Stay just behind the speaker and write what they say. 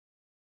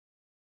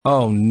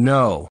Oh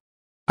no.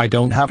 I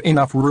don't have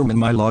enough room in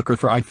my locker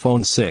for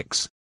iPhone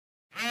 6.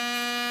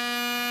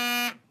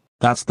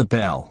 That's the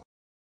bell.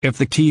 If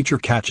the teacher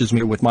catches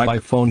me with my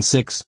iPhone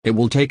 6, it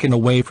will taken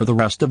away for the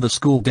rest of the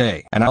school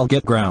day and I'll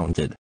get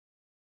grounded.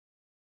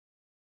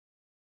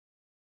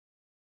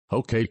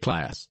 Okay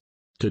class.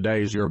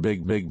 Today's your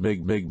big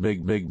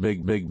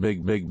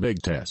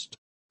test.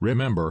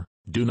 Remember,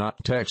 do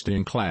not text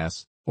in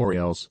class, or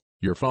else,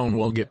 your phone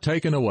will get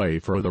taken away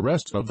for the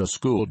rest of the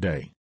school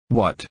day.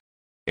 What?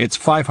 It's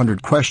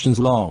 500 questions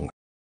long.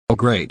 Oh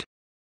great.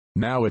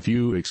 Now if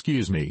you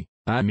excuse me,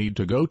 I need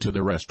to go to the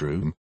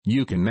restroom.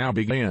 You can now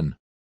begin.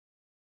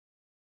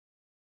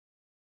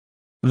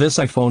 This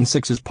iPhone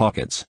 6's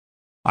pockets.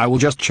 I will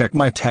just check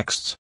my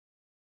texts.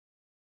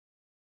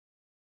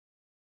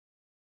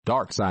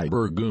 Dark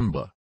Cyber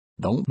Goomba.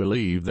 Don't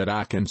believe that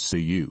I can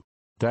see you.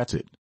 That's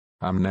it.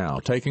 I'm now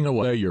taking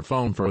away your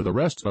phone for the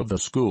rest of the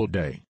school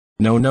day.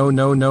 No.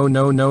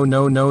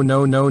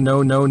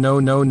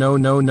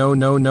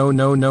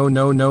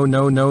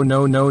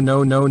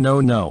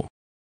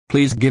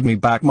 Please give me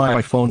back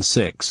my iPhone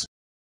 6.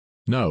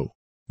 No.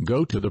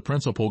 Go to the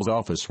principal's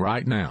office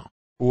right now.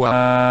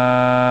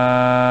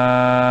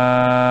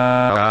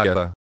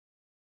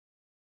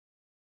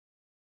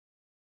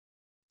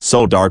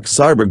 So Dark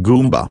Cyber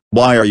Goomba,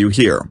 why are you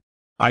here?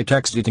 I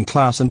texted in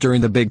class and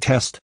during the big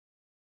test.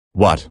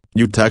 What?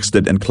 You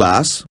texted in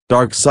class?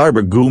 Dark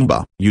Cyber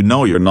Goomba, you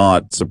know you're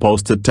not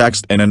supposed to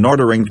text in an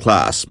ordering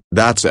class.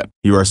 That's it.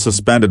 You are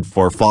suspended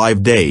for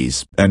 5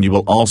 days, and you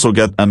will also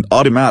get an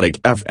automatic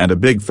F and a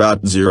big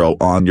fat 0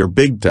 on your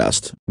big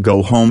test.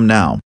 Go home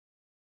now.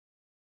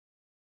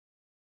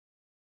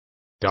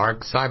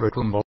 Dark Cyber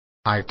Goomba,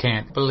 I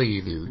can't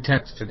believe you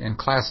texted in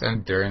class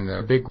and during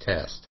the big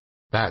test.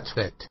 That's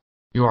it.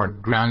 You are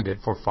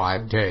grounded for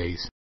 5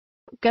 days.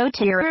 Go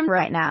to your room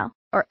right now,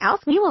 or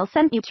else we will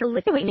send you to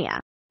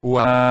Lithuania.